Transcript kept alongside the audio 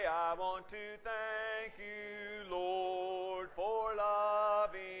I want to thank you, Lord, for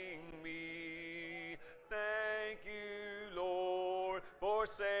loving me. Thank you, Lord, for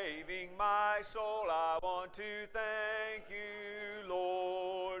saving my soul. I want to thank you,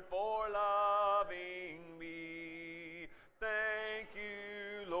 Lord, for loving me. Thank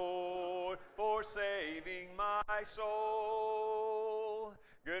you, Lord, for saving my soul.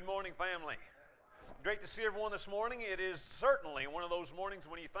 Good morning, family. Great to see everyone this morning. It is certainly one of those mornings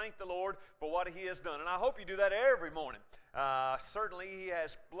when you thank the Lord for what He has done. And I hope you do that every morning. Certainly He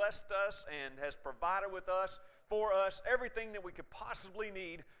has blessed us and has provided for us everything that we could possibly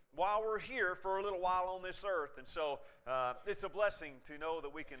need while we're here for a little while on this earth. And so it's a blessing to know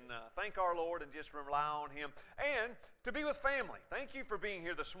that we can thank our Lord and just rely on Him. And to be with family. Thank you for being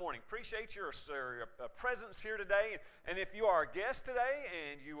here this morning. Appreciate your presence here today. And if you are a guest today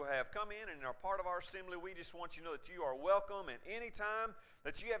and you have come in and are part of our assembly, we just want you to know that you are welcome. And anytime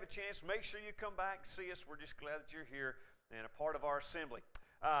that you have a chance, make sure you come back and see us. We're just glad that you're here and a part of our assembly.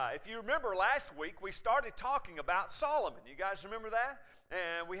 If you remember last week, we started talking about Solomon. You guys remember that?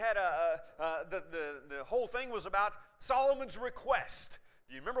 And we had the whole thing was about Solomon's request.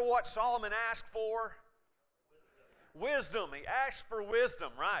 Do you remember what Solomon asked for? Wisdom. He asked for wisdom,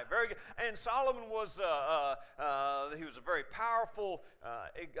 right? Very good. And Solomon was he was a very powerful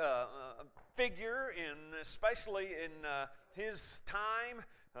figure, especially in his time.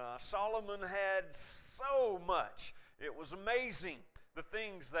 Solomon had so much. It was amazing the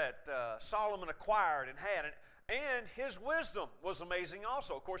things that Solomon acquired and had. And his wisdom was amazing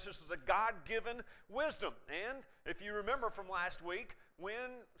also. Of course, this is a God-given wisdom. And if you remember from last week,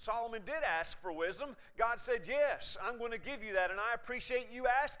 when Solomon did ask for wisdom, God said, yes, I'm going to give you that, and I appreciate you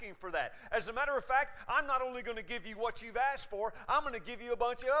asking for that. As a matter of fact, I'm not only going to give you what you've asked for, I'm going to give you a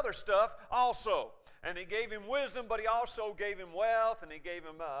bunch of other stuff also. And He gave him wisdom, but He also gave him wealth, and He gave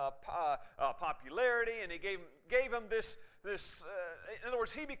him popularity, and He gave him this in other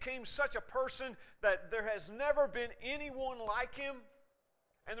words, he became such a person that there has never been anyone like him,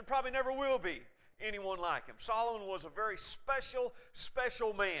 and there probably never will be anyone like him. Solomon was a very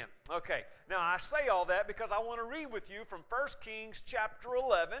special man. Okay, now I say all that because I want to read with you from 1 Kings chapter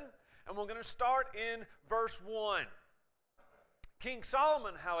 11, and we're going to start in verse 1. King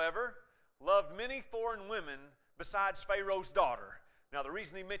Solomon, however, loved many foreign women besides Pharaoh's daughter. Now, the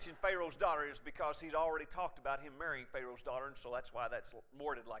reason he mentioned Pharaoh's daughter is because he'd already talked about him marrying Pharaoh's daughter, and so that's why that's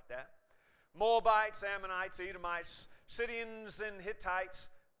worded like that. Moabites, Ammonites, Edomites, Sidonians, and Hittites,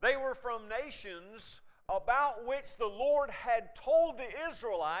 they were from nations about which the Lord had told the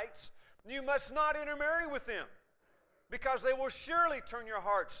Israelites, you must not intermarry with them, because they will surely turn your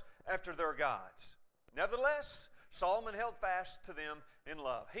hearts after their gods. Nevertheless, Solomon held fast to them in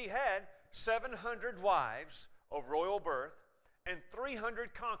love. He had 700 wives of royal birth, and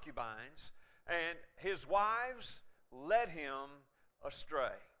 300 concubines, and his wives led him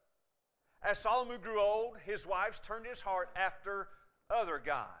astray. As Solomon grew old, his wives turned his heart after other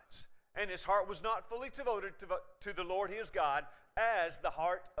gods, and his heart was not fully devoted to the Lord his God, as the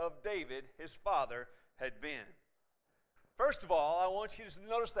heart of David, his father, had been. First of all, I want you to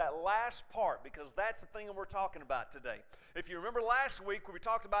notice that last part, because that's the thing that we're talking about today. If you remember last week, we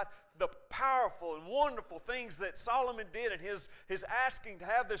talked about the powerful and wonderful things that Solomon did and his asking to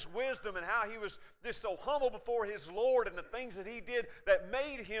have this wisdom, and how he was just so humble before his Lord, and the things that he did that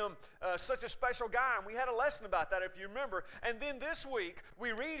made him such a special guy. And we had a lesson about that, if you remember. And then this week,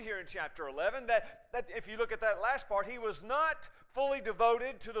 we read here in chapter 11 that if you look at that last part, he was not fully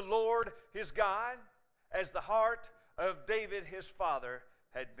devoted to the Lord his God as the heart of David his father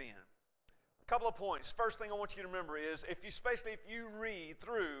had been. A couple of points. First thing I want you to remember is, especially if you read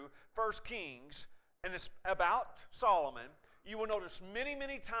through 1 Kings and it's about Solomon, you will notice many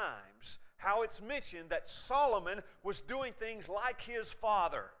times how it's mentioned that Solomon was doing things like his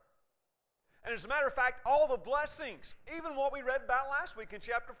father. And as a matter of fact, all the blessings, even what we read about last week in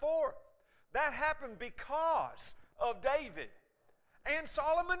chapter 4, that happened because of David. And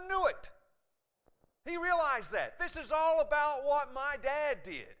Solomon knew it. He realized that. This is all about what my dad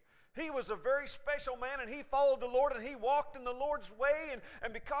did. He was a very special man, and he followed the Lord, and he walked in the Lord's way,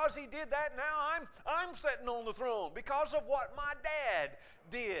 and because he did that, now I'm sitting on the throne because of what my dad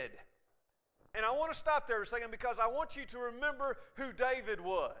did. And I want to stop there a second, because I want you to remember who David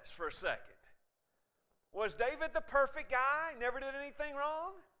was for a second. Was David the perfect guy? Never did anything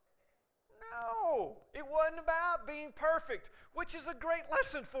wrong? No. It wasn't about being perfect, which is a great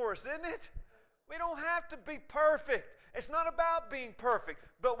lesson for us, isn't it? We don't have to be perfect. It's not about being perfect.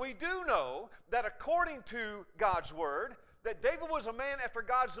 But we do know that according to God's Word, that David was a man after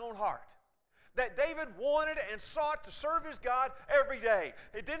God's own heart. that David wanted and sought to serve his God every day.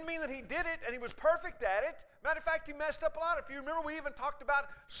 It didn't mean that he did it and he was perfect at it. Matter of fact, he messed up a lot. If you remember, we even talked about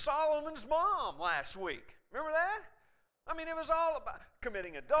Solomon's mom last week. Remember that? I mean, it was all about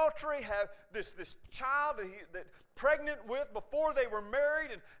committing adultery, have this child that pregnant with before they were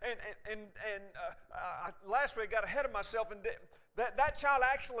married, and last week I got ahead of myself, and that child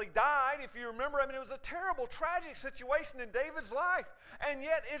actually died, if you remember. I mean, it was a terrible, tragic situation in David's life, and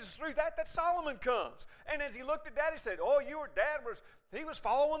yet it is through that Solomon comes. And as he looked at Dad, he said, "Oh, he was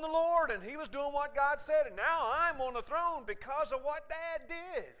following the Lord, and he was doing what God said, and now I'm on the throne because of what Dad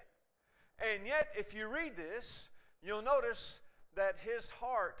did." And yet, if you read this, you'll notice that his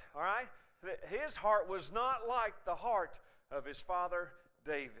heart, all right, that his heart was not like the heart of his father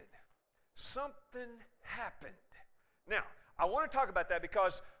David. Something happened. Now, I want to talk about that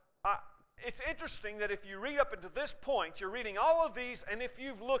because it's interesting that if you read up until this point, you're reading all of these, and if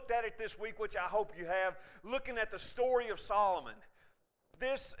you've looked at it this week, which I hope you have, looking at the story of Solomon,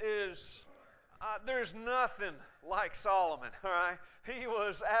 this is... there's nothing like Solomon, all right? He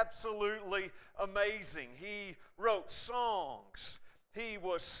was absolutely amazing. He wrote songs. He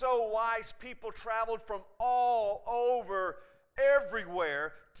was so wise. People traveled from all over,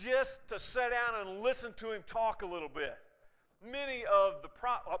 everywhere, just to sit down and listen to him talk a little bit. Many of the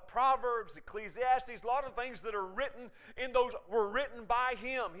Proverbs, Ecclesiastes, a lot of things that are written in those were written by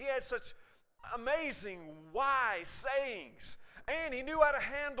him. He had such amazing, wise sayings, and he knew how to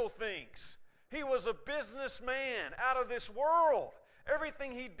handle things. He was a businessman out of this world.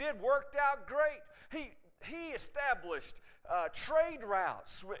 Everything he did worked out great. He established trade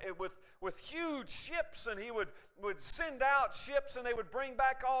routes with huge ships, and he would send out ships, and they would bring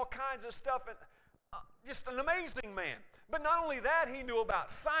back all kinds of stuff. And just an amazing man. But not only that, he knew about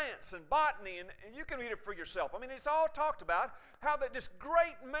science and botany, and you can read it for yourself. I mean, it's all talked about how that this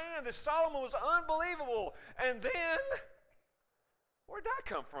great man, this Solomon, was unbelievable. And then, where'd that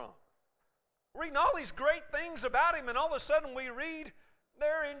come from? We're reading all these great things about him, and all of a sudden we read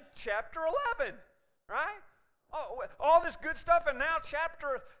there in chapter 11, right? Oh, all this good stuff, and now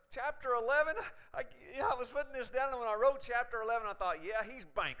chapter 11, I was putting this down, and when I wrote chapter 11, I thought, yeah, he's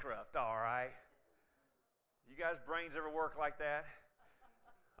bankrupt, all right. You guys' brains ever work like that?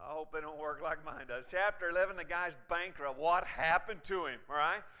 I hope they don't work like mine does. Chapter 11, the guy's bankrupt. What happened to him, all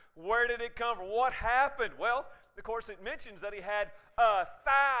right? Where did it come from? What happened? Well, of course, it mentions that he had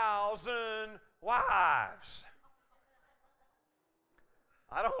 1,000 wives.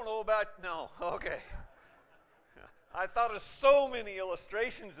 I don't know about, no, okay. I thought of so many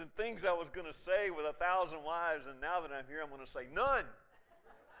illustrations and things I was going to say with 1,000 wives, and now that I'm here, I'm going to say none.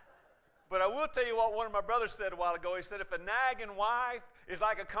 But I will tell you what one of my brothers said a while ago. He said, if a nagging wife is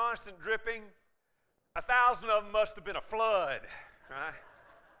like a constant dripping, 1,000 of them must have been a flood, right?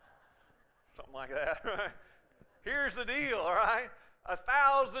 Something like that, right? Here's the deal, all right?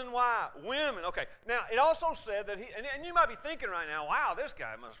 1,000 women. Okay, now it also said that and you might be thinking right now, wow, this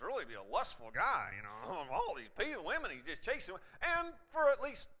guy must really be a lustful guy, you know, all these people, women, he's just chasing. And for at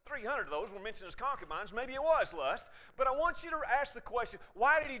least 300 of those were mentioned as concubines. Maybe it was lust, but I want you to ask the question,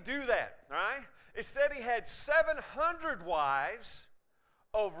 why did he do that, all right? It said he had 700 wives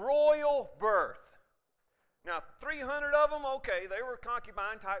of royal birth. Now, 300 of them, okay, they were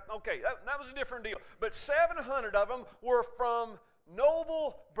concubine type. Okay, that was a different deal. But 700 of them were from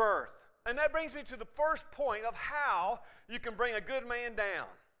noble birth. And that brings me to the first point of how you can bring a good man down.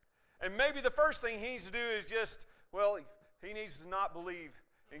 And maybe the first thing he needs to do is just, well, he needs to not believe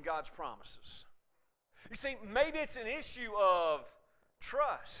in God's promises. You see, maybe it's an issue of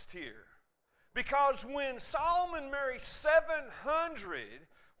trust here. Because when Solomon married 700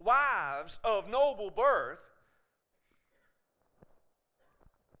 wives of noble birth,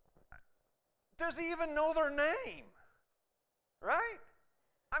 does he even know their name? Right?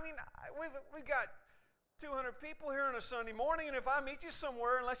 I mean, we've got 200 people here on a Sunday morning, and if I meet you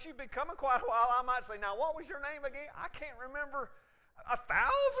somewhere, unless you've been coming quite a while, I might say, now, what was your name again? I can't remember 1,000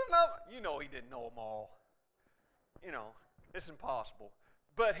 of them. You know he didn't know them all. You know, it's impossible.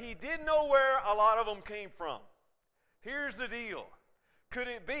 But he did know where a lot of them came from. Here's the deal. Could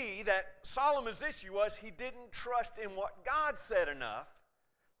it be that Solomon's issue was he didn't trust in what God said enough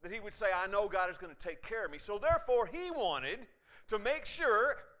that he would say, I know God is going to take care of me. So therefore, he wanted to make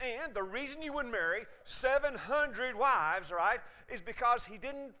sure, and the reason you would marry 700 wives, right, is because he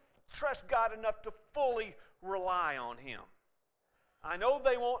didn't trust God enough to fully rely on him. I know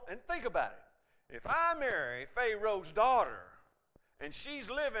they won't, and think about it. If I marry Pharaoh's daughter, and she's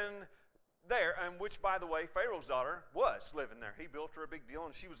living there, and which, by the way, Pharaoh's daughter was living there. He built her a big deal,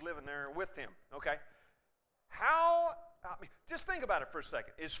 and she was living there with him, okay? Just think about it for a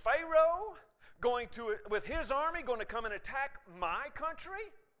second. Is Pharaoh with his army, going to come and attack my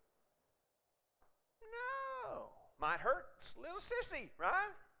country? No. Might hurt little sissy,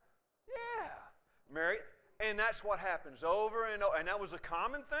 right? Yeah. Marry, and that's what happens over and over. And that was a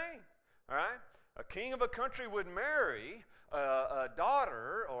common thing, all right? A king of a country would marry a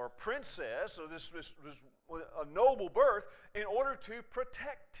daughter or princess, or this a noble birth, in order to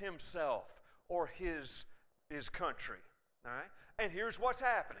protect himself or his country, all right? And here's what's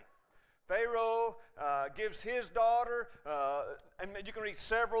happening. Pharaoh gives his daughter, and you can read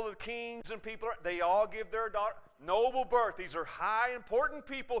several of the kings and people, they all give their daughter noble birth. These are high, important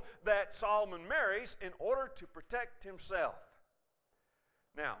people that Solomon marries in order to protect himself.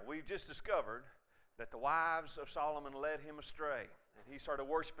 Now, we've just discovered that the wives of Solomon led him astray. And he started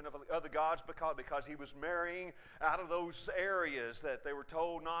worshiping other gods because he was marrying out of those areas that they were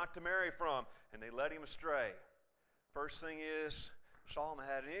told not to marry from. And they led him astray. First thing is, Solomon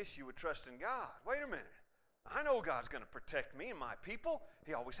had an issue with trusting God. Wait a minute. I know God's going to protect me and my people.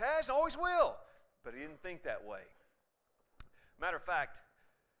 He always has and always will. But he didn't think that way. Matter of fact,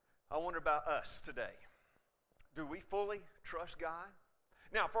 I wonder about us today. Do we fully trust God?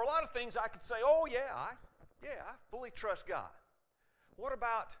 Now, for a lot of things I could say, oh yeah, I fully trust God. What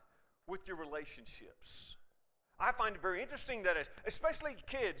about with your relationships? I find it very interesting that especially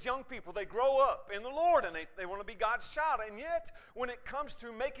kids, young people, they grow up in the Lord and they want to be God's child. And yet, when it comes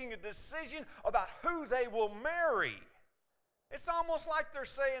to making a decision about who they will marry, it's almost like they're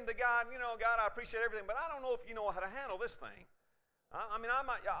saying to God, God, I appreciate everything, but I don't know if you know how to handle this thing.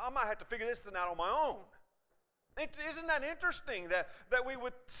 I might have to figure this thing out on my own. Isn't that interesting that we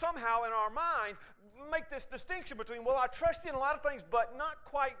would somehow in our mind make this distinction between, well, I trust you in a lot of things, but not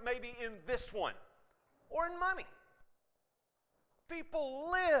quite maybe in this one, or in money. People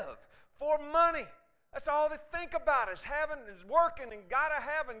live for money. That's all they think about is having, is working, and got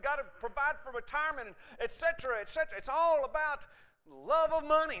to provide for retirement, and et cetera, et cetera. It's all about love of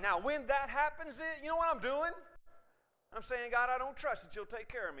money. Now, when that happens, you know what I'm doing? I'm saying, God, I don't trust that you'll take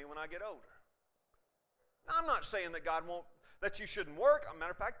care of me when I get older. Now, I'm not saying that God won't, that you shouldn't work. As a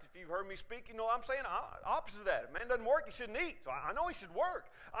matter of fact, if you've heard me speak, you know I'm saying opposite of that. If a man doesn't work, he shouldn't eat. So I know he should work.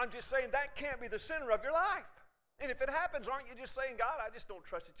 I'm just saying that can't be the center of your life. And if it happens, aren't you just saying, God, I just don't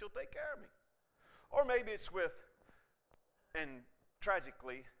trust that you'll take care of me? Or maybe it's with, and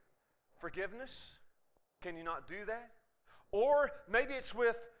tragically, forgiveness. Can you not do that? Or maybe it's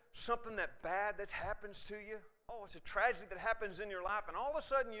with something that bad that happens to you. Oh, it's a tragedy that happens in your life, and all of a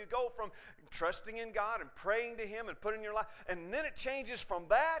sudden you go from trusting in God and praying to Him and putting your life, and then it changes from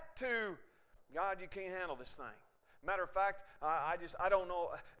that to, God, you can't handle this thing. Matter of fact, I don't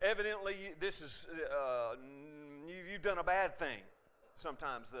know. Evidently, this is you've done a bad thing.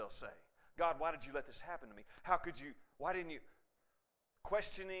 Sometimes they'll say, God, why did you let this happen to me? How could you? Why didn't you?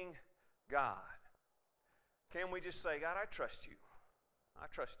 Questioning God. Can we just say, God, I trust you. I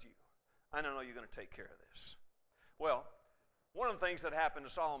trust you. I know you're going to take care of this. Well, one of the things that happened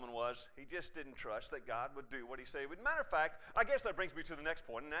to Solomon was he just didn't trust that God would do what he said he would. Matter of fact, I guess that brings me to the next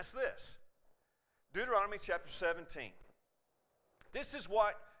point, and that's this. Deuteronomy chapter 17. This is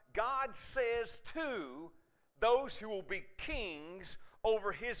what God says to those who will be kings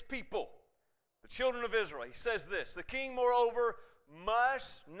over His people, the children of Israel. He says this, the king, moreover,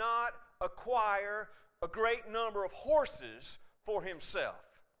 must not acquire a great number of horses for himself,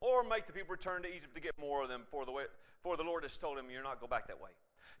 or make the people return to Egypt to get more of them, for the Lord has told him, you're not go back that way.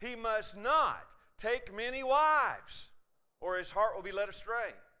 He must not take many wives, or his heart will be led astray.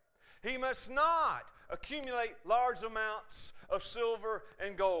 He must not accumulate large amounts of silver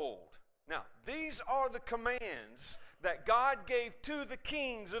and gold. Now, these are the commands that God gave to the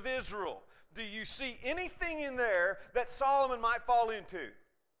kings of Israel. Do you see anything in there that Solomon might fall into?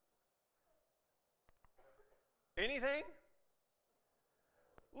 Anything?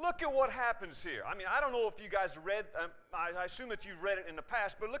 Look at what happens here. I mean, I don't know if you guys read, I assume that you've read it in the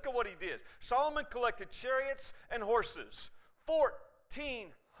past, but look at what he did. Solomon collected chariots and horses,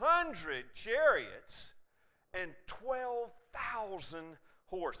 1,400 chariots and 12,000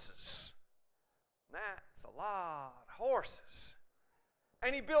 horses. That's a lot of horses.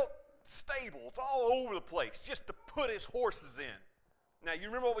 And he built stables all over the place just to put his horses in. Now, you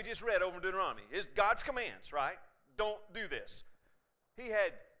remember what we just read over in Deuteronomy. It's God's commands, right? Don't do this. He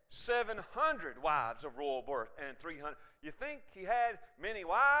had 700 wives of royal birth and 300. You think he had many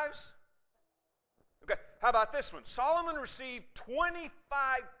wives? Okay, how about this one? Solomon received 25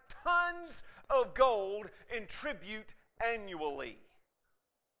 tons of gold in tribute annually.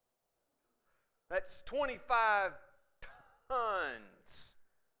 That's 25 tons.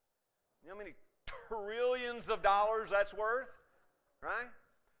 You know how many trillions of dollars that's worth? Right?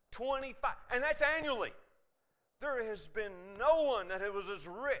 25. And that's annually. There has been no one that was as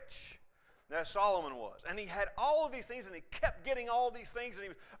rich as Solomon was. And he had all of these things, and he kept getting all these things, and he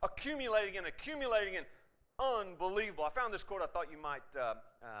was accumulating and accumulating, and unbelievable. I found this quote I thought you might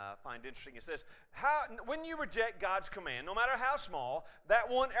find interesting. It says, when you reject God's command, no matter how small, that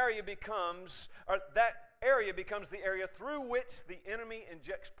area becomes the area through which the enemy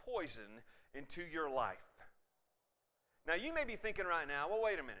injects poison into your life. Now, you may be thinking right now, well,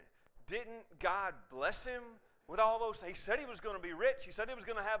 wait a minute. Didn't God bless him with all those things? He said he was going to be rich. He said he was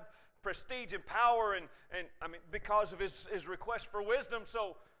going to have prestige and power, and I mean, because of his request for wisdom.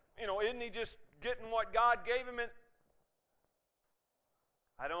 So, isn't he just getting what God gave him? And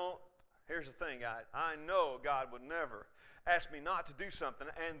here's the thing, I know God would never ask me not to do something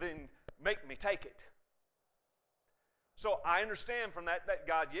and then make me take it. So I understand from that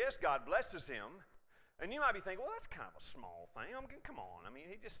God blesses him. And you might be thinking, well, that's kind of a small thing. Come on. I mean,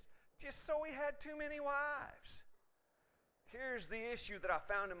 he just so he had too many wives. Here's the issue that I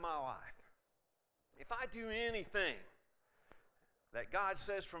found in my life. If I do anything that God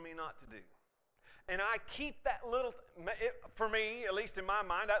says for me not to do, and I keep that little, for me, at least in my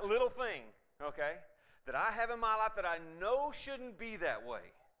mind, that little thing, okay, that I have in my life that I know shouldn't be that way,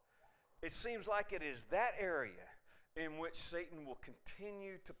 it seems like it is that area in which Satan will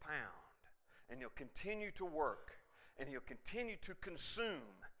continue to pound. And he'll continue to work, and he'll continue to consume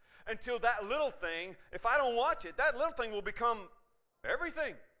until that little thing, if I don't watch it, that little thing will become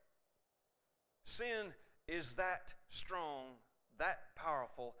everything. Sin is that strong, that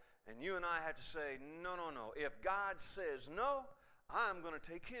powerful, and you and I have to say, no. If God says no, I'm going to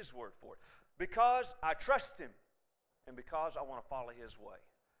take his word for it because I trust him and because I want to follow his way.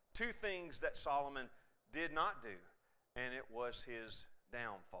 Two things that Solomon did not do, and it was his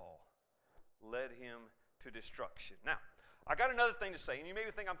downfall. Led him to destruction. Now, I got another thing to say, and you maybe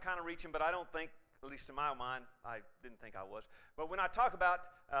think I'm kind of reaching, but I don't think, at least in my mind, I didn't think I was. But when I talk about,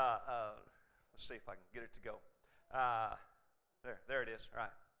 let's see if I can get it to go. There it is. All right.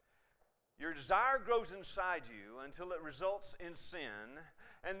 Your desire grows inside you until it results in sin,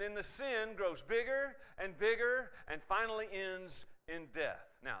 and then the sin grows bigger and bigger and finally ends in death.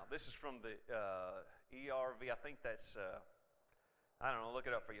 Now, this is from the ERV. I think that's... I don't know, look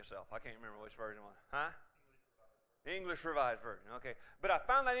it up for yourself. I can't remember which version it was. Huh? English Revised Version, okay. But I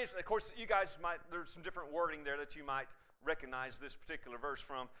found that interesting. Of course, you guys there's some different wording there that you might recognize this particular verse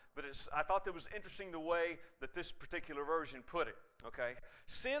from. But I thought that was interesting the way that this particular version put it, okay.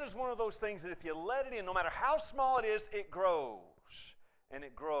 Sin is one of those things that if you let it in, no matter how small it is, it grows. And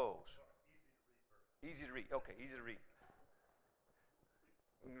it grows. Easy to read. Okay, easy to read.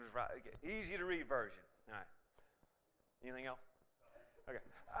 Okay. Easy to read version. All right. Anything else? Okay.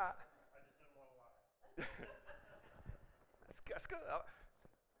 I just didn't want to lie. That's good.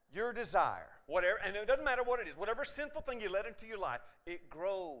 Your desire, whatever, and it doesn't matter what it is, whatever sinful thing you let into your life, it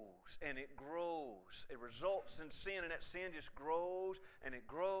grows and it grows. It results in sin, and that sin just grows and it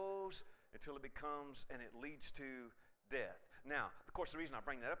grows until it becomes and it leads to death. Now, of course, the reason I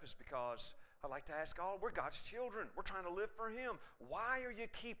bring that up is because I like to ask we're God's children. We're trying to live for him. Why are you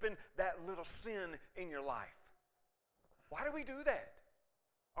keeping that little sin in your life? Why do we do that?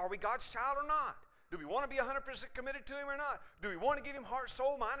 Are we God's child or not? Do we want to be 100% committed to him or not? Do we want to give him heart,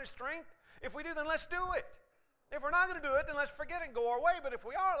 soul, mind, and strength? If we do, then let's do it. If we're not going to do it, then let's forget it and go our way. But if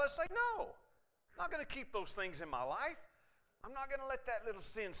we are, let's say, no. I'm not going to keep those things in my life. I'm not going to let that little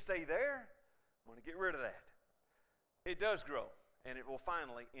sin stay there. I'm going to get rid of that. It does grow, and it will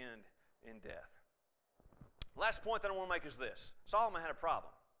finally end in death. Last point that I want to make is this. Solomon had a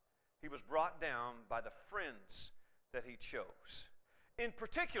problem. He was brought down by the friends that he chose.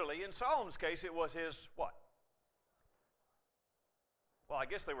 Particularly, in Solomon's case, it was his what? Well, I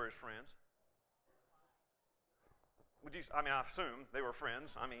guess they were his friends. I assume they were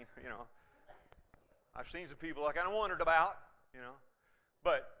friends. I've seen some people I kind of wondered about,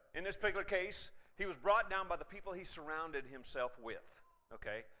 But in this particular case, he was brought down by the people he surrounded himself with,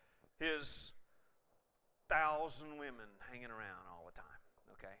 okay? His 1,000 women hanging around all the time,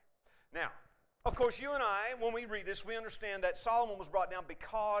 okay? Now, of course, you and I, when we read this, we understand that Solomon was brought down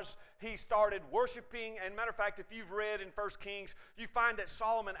because he started worshiping. And matter of fact, if you've read in 1 Kings, you find that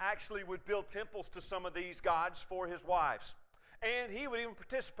Solomon actually would build temples to some of these gods for his wives. And he would even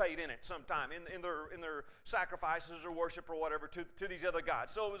participate in it sometime, in their sacrifices or worship or whatever to these other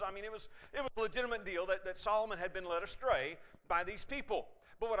gods. So it was a legitimate deal that Solomon had been led astray by these people.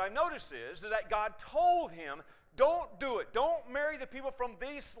 But what I notice is that God told him, Don't do it. Don't marry the people from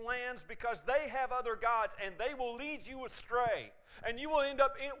these lands because they have other gods and they will lead you astray. And you will end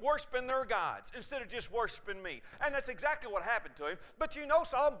up worshiping their gods instead of just worshiping me. And that's exactly what happened to him. But you know,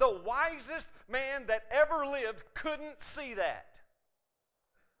 Solomon, the wisest man that ever lived, couldn't see that.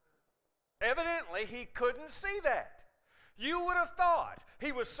 Evidently, he couldn't see that. You would have thought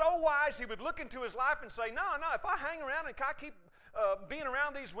he was so wise he would look into his life and say, no, if I hang around and I keep being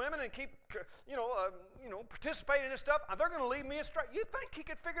around these women and keep, participating in this stuff, they're going to lead me astray. You'd think he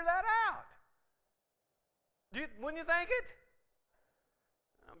could figure that out. Wouldn't you think it?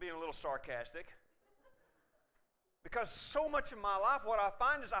 I'm being a little sarcastic. Because so much of my life, what I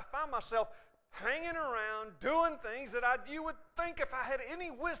find is I find myself hanging around, doing things that you would think if I had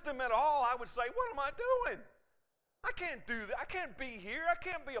any wisdom at all, I would say, what am I doing? I can't do that. I can't be here. I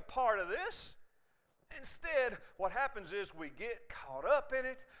can't be a part of this. Instead, what happens is we get caught up in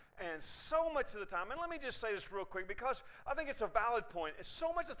it, and so much of the time, and let me just say this real quick because I think it's a valid point,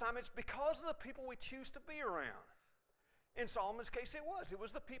 so much of the time it's because of the people we choose to be around. In Solomon's case, it was. It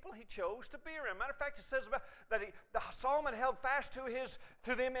was the people he chose to be around. Matter of fact, it says about that Solomon held fast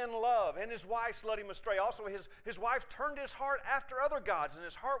to them in love, and his wife led him astray. Also, his wife turned his heart after other gods, and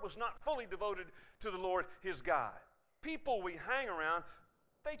his heart was not fully devoted to the Lord his God. People we hang around,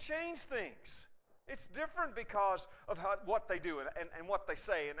 they change things. It's different because of what they do and what they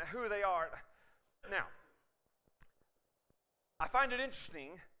say and who they are. Now, I find it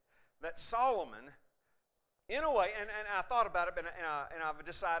interesting that Solomon, in a way, and I thought about it, and I've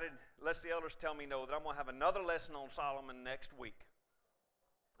decided, lest the elders tell me no, that I'm going to have another lesson on Solomon next week.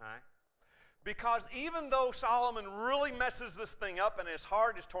 All right? Because even though Solomon really messes this thing up and his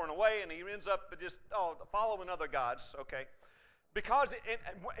heart is torn away and he ends up just following other gods, okay, because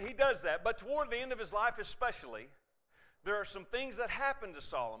he does that, but toward the end of his life especially, there are some things that happen to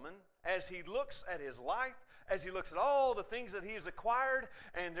Solomon as he looks at his life, as he looks at all the things that he has acquired,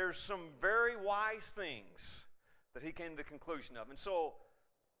 and there's some very wise things that he came to the conclusion of. And so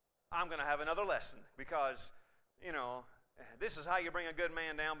I'm going to have another lesson because, this is how you bring a good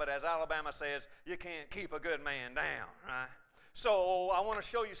man down, but as Alabama says, you can't keep a good man down, right? So I want to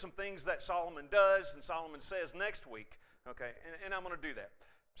show you some things that Solomon does and Solomon says next week, okay? And I'm going to do that.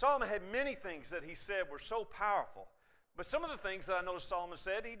 Solomon had many things that he said were so powerful, but some of the things that I noticed Solomon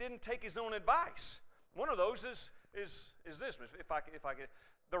said, he didn't take his own advice. One of those is this, if I could.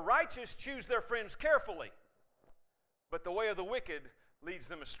 The righteous choose their friends carefully, but the way of the wicked leads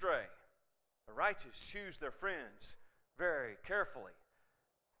them astray. The righteous choose their friends very carefully.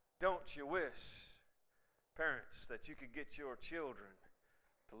 Don't you wish, parents, that you could get your children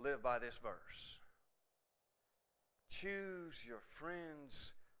to live by this verse? Choose your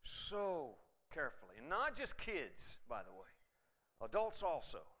friends so carefully. And not just kids, by the way. Adults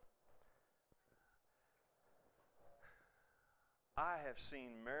also. I have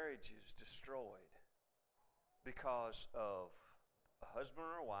seen marriages destroyed because of a husband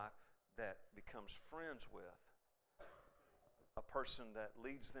or a wife that becomes friends with a person that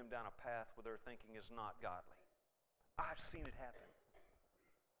leads them down a path where their thinking is not godly. I've seen it happen.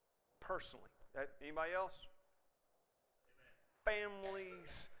 Personally. Anybody else? Amen.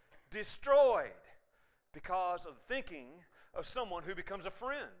 Families destroyed because of thinking of someone who becomes a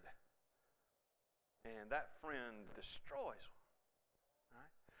friend. And that friend destroys them.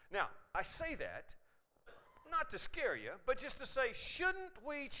 Right? Now, I say that not to scare you, but just to say, shouldn't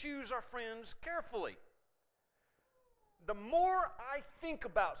we choose our friends carefully? The more I think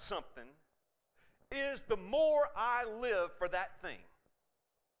about something is the more I live for that thing.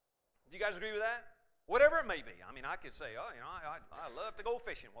 Do you guys agree with that? Whatever it may be. I mean, I could say, I love to go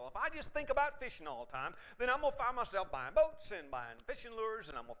fishing. Well, if I just think about fishing all the time, then I'm going to find myself buying boats and buying fishing lures,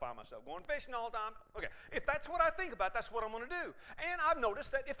 and I'm going to find myself going fishing all the time. Okay, if that's what I think about, that's what I'm going to do. And I've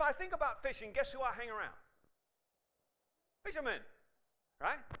noticed that if I think about fishing, guess who I hang around? Fishermen.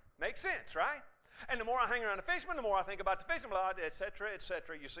 Right? Makes sense, right? And the more I hang around the fishermen, the more I think about the fishermen, et cetera, et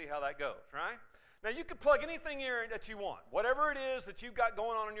cetera. You see how that goes, right? Now, you can plug anything here that you want. Whatever it is that you've got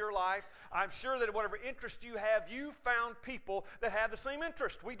going on in your life, I'm sure that whatever interest you have, you've found people that have the same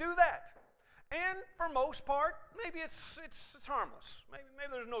interest. We do that. And for most part, maybe it's harmless.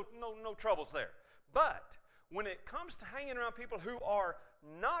 Maybe there's no troubles there. But when it comes to hanging around people who are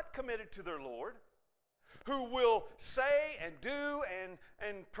not committed to their Lord, who will say and do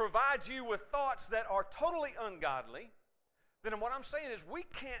and provide you with thoughts that are totally ungodly, then what I'm saying is we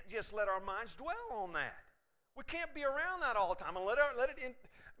can't just let our minds dwell on that. We can't be around that all the time and let it in,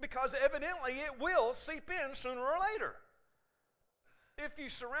 because evidently it will seep in sooner or later. If you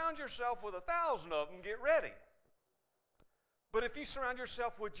surround yourself with 1,000 of them, get ready. But if you surround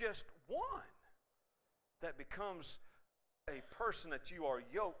yourself with just one, that becomes a person that you are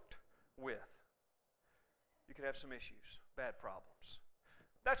yoked with, you could have some issues, bad problems.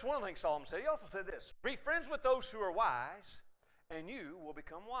 That's one of the things Solomon said. He also said this: be friends with those who are wise, and you will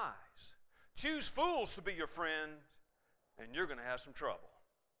become wise. Choose fools to be your friend, and you're going to have some trouble.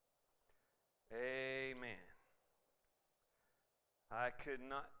 Amen. I could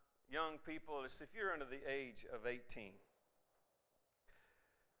not, young people, if you're under the age of 18,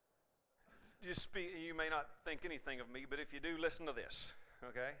 you may not think anything of me, but if you do, listen to this,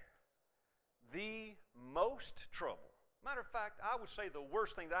 okay? The most trouble, matter of fact, I would say the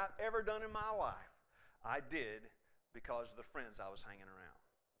worst thing that I've ever done in my life, I did because of the friends I was hanging around.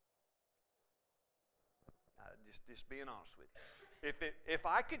 Just being honest with you. If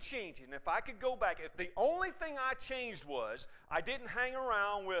I could change it, and if I could go back, if the only thing I changed was I didn't hang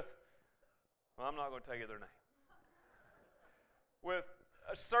around with, well, I'm not going to tell you their name, with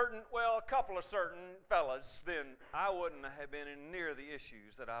a couple of certain fellas, then I wouldn't have been in near the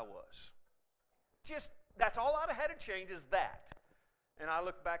issues that I was. Just, that's all I'd have had to change is that. And I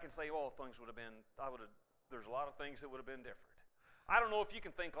look back and say, well, things would have been, there's a lot of things that would have been different. I don't know if you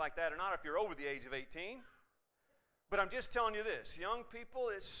can think like that or not if you're over the age of 18. But I'm just telling you this, young people,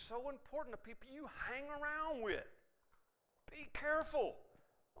 it's so important to people you hang around with. Be careful.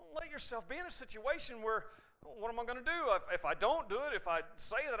 Don't let yourself be in a situation where, what am I going to do? If I don't do it, if I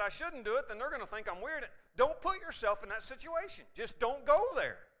say that I shouldn't do it, then they're going to think I'm weird. Don't put yourself in that situation. Just don't go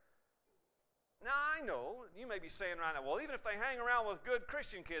there. Now, I know, you may be saying right now, well, even if they hang around with good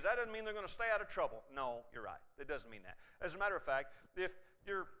Christian kids, that doesn't mean they're going to stay out of trouble. No, you're right. It doesn't mean that. As a matter of fact, if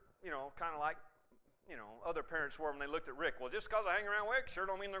you're, kind of like, other parents were when they looked at Rick, well, just because I hang around with Rick, sure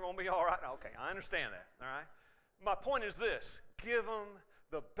don't mean they're going to be all right. Okay, I understand that, all right? My point is this: give them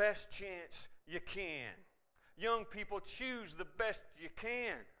the best chance you can. Young people, choose the best you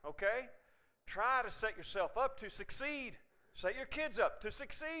can, okay? Try to set yourself up to succeed. Set your kids up to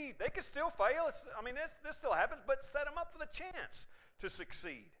succeed. They can still fail. This still happens, but set them up for the chance to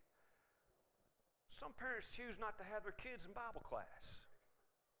succeed. Some parents choose not to have their kids in Bible class.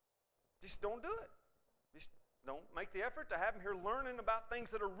 Just don't do it. Just don't make the effort to have them here learning about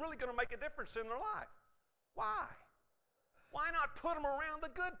things that are really going to make a difference in their life. Why? Why not put them around the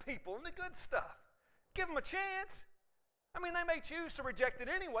good people and the good stuff? Give them a chance. They may choose to reject it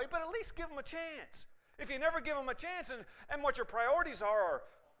anyway, but at least give them a chance. If you never give them a chance and what your priorities are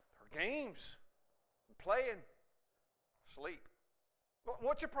games, playing, sleep.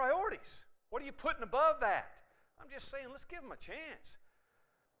 What's your priorities? What are you putting above that? I'm just saying, let's give them a chance.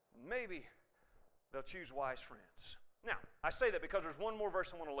 Maybe they'll choose wise friends. Now, I say that because there's one more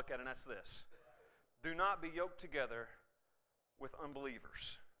verse I want to look at, and that's this. Do not be yoked together with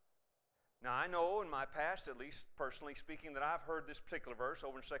unbelievers. Now, I know in my past, at least personally speaking, that I've heard this particular verse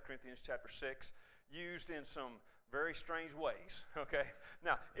over in 2 Corinthians chapter 6 used in some very strange ways, okay?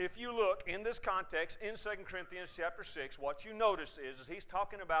 Now, if you look in this context in 2 Corinthians chapter 6, what you notice is he's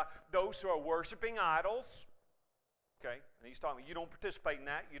talking about those who are worshiping idols, okay? And he's talking, you don't participate in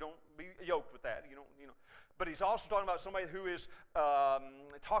that. You don't be yoked with that. You don't. But he's also talking about somebody who is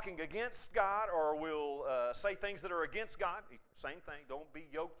talking against God or will say things that are against God. Same thing. Don't be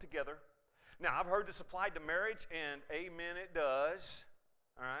yoked together. Now, I've heard this applied to marriage, and amen, it does.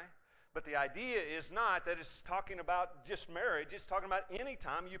 All right? But the idea is not that it's talking about just marriage. It's talking about any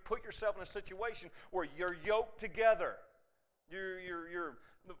time you put yourself in a situation where you're yoked together. You're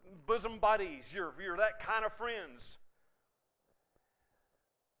bosom buddies. You're that kind of friends.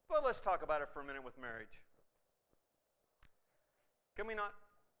 Well, let's talk about it for a minute with marriage. Can we not?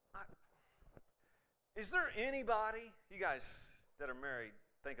 Is there anybody, you guys that are married,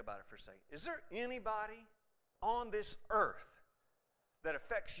 think about it for a second. Is there anybody on this earth that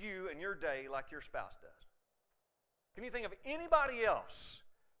affects you and your day like your spouse does? Can you think of anybody else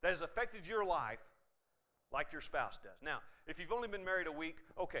that has affected your life like your spouse does? Now, if you've only been married a week,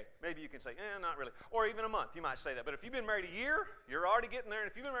 okay, maybe you can say, not really. Or even a month, you might say that. But if you've been married a year, you're already getting there.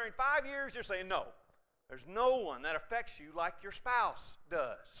 And if you've been married 5 years, you're saying no. There's no one that affects you like your spouse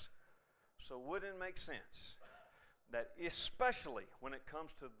does. So wouldn't it make sense that especially when it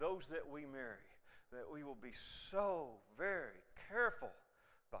comes to those that we marry, that we will be so very careful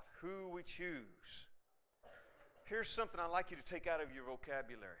about who we choose? Here's something I'd like you to take out of your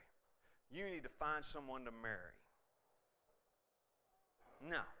vocabulary. You need to find someone to marry.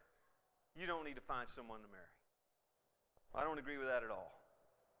 No, you don't need to find someone to marry. I don't agree with that at all.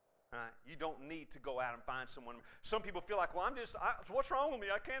 Right? You don't need to go out and find someone. Some people feel like, well, what's wrong with me?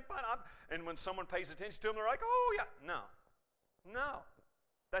 I can't find it. And when someone pays attention to them, they're like, oh, yeah. No.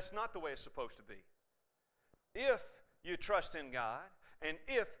 That's not the way it's supposed to be. If you trust in God, and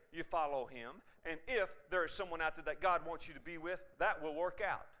if you follow Him, And if there is someone out there that God wants you to be with, that will work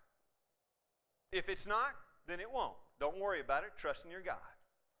out. If it's not, then it won't. Don't worry about it. Trust in your God.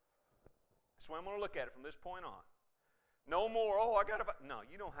 That's the way I'm going to look at it from this point on. No more, I got to find. No,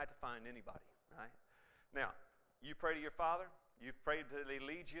 you don't have to find anybody, right? Now, you pray to your Father. You pray that He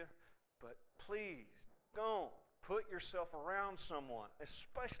leads you. But please don't put yourself around someone,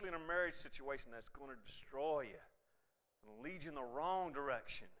 especially in a marriage situation that's going to destroy you and lead you in the wrong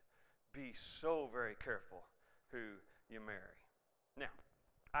direction. Be so very careful who you marry. Now,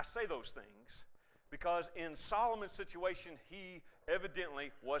 I say those things because in Solomon's situation, he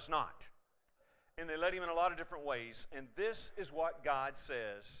evidently was not. And they led him in a lot of different ways. And this is what God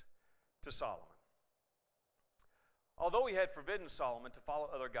says to Solomon. Although he had forbidden Solomon to follow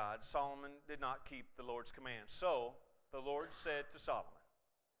other gods, Solomon did not keep the Lord's command. So the Lord said to Solomon,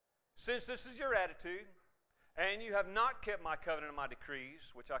 since this is your attitude, and you have not kept my covenant and my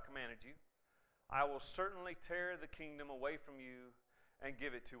decrees, which I commanded you, I will certainly tear the kingdom away from you and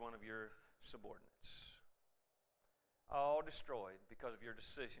give it to one of your subordinates. All destroyed because of your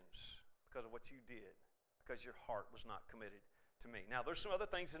decisions, because of what you did, because your heart was not committed to me. Now, there's some other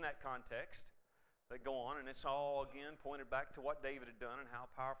things in that context that go on, and it's all, again, pointed back to what David had done and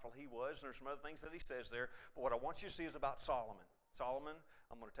how powerful he was, and there's some other things that he says there. But what I want you to see is about Solomon. Solomon,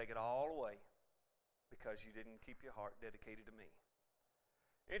 I'm going to take it all away because you didn't keep your heart dedicated to me.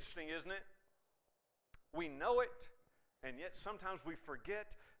 Interesting, isn't it? We know it, and yet sometimes we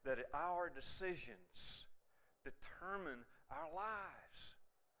forget that our decisions determine our lives.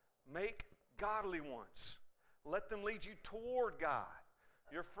 Make godly ones. Let them lead you toward God.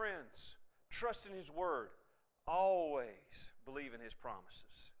 Your friends, trust in His Word. Always believe in His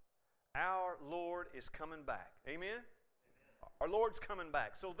promises. Our Lord is coming back. Amen? Our Lord's coming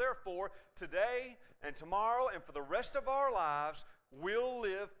back. So therefore, today and tomorrow and for the rest of our lives, we'll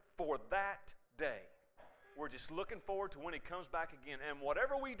live for that day. We're just looking forward to when He comes back again. And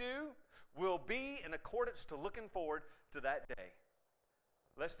whatever we do will be in accordance to looking forward to that day.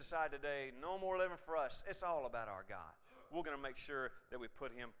 Let's decide today, no more living for us. It's all about our God. We're going to make sure that we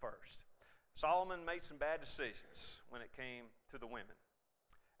put Him first. Solomon made some bad decisions when it came to the women.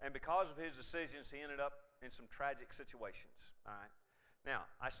 And because of his decisions, he ended up in some tragic situations. All right? Now,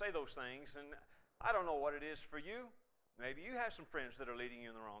 I say those things, and I don't know what it is for you. Maybe you have some friends that are leading you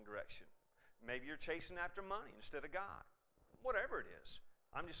in the wrong direction. Maybe you're chasing after money instead of God. Whatever it is.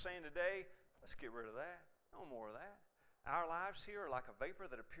 I'm just saying today, let's get rid of that. No more of that. Our lives here are like a vapor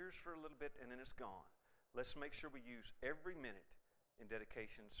that appears for a little bit and then it's gone. Let's make sure we use every minute in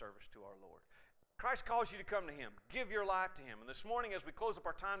dedication and service to our Lord. Christ calls you to come to Him. Give your life to Him. And this morning as we close up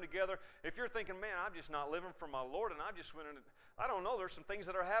our time together, if you're thinking, man, I'm just not living for my Lord and I just went in, I don't know, there's some things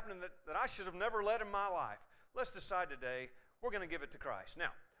that are happening that I should have never led in my life. Let's decide today we're going to give it to Christ.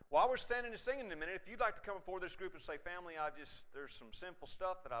 Now, while we're standing and singing in a minute, if you'd like to come before this group and say, family, there's some sinful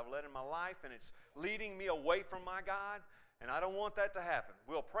stuff that I've led in my life and it's leading me away from my God, and I don't want that to happen.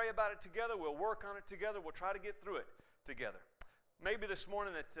 We'll pray about it together. We'll work on it together. We'll try to get through it together. Maybe this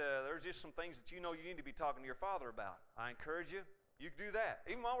morning that there's just some things that you know you need to be talking to your Father about. I encourage you. You can do that.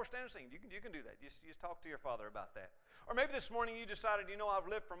 Even while we're standing singing, you can do that. Just talk to your Father about that. Or maybe this morning you decided, I've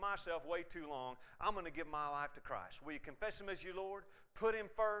lived for myself way too long. I'm going to give my life to Christ. Will you confess Him as your Lord? Put Him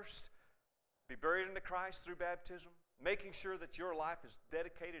first. Be buried into Christ through baptism. Making sure that your life is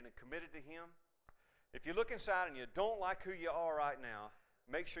dedicated and committed to Him. If you look inside and you don't like who you are right now,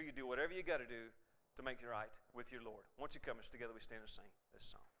 make sure you do whatever you got to do to make it right with your Lord. Once you come, together we stand and sing this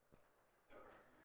song.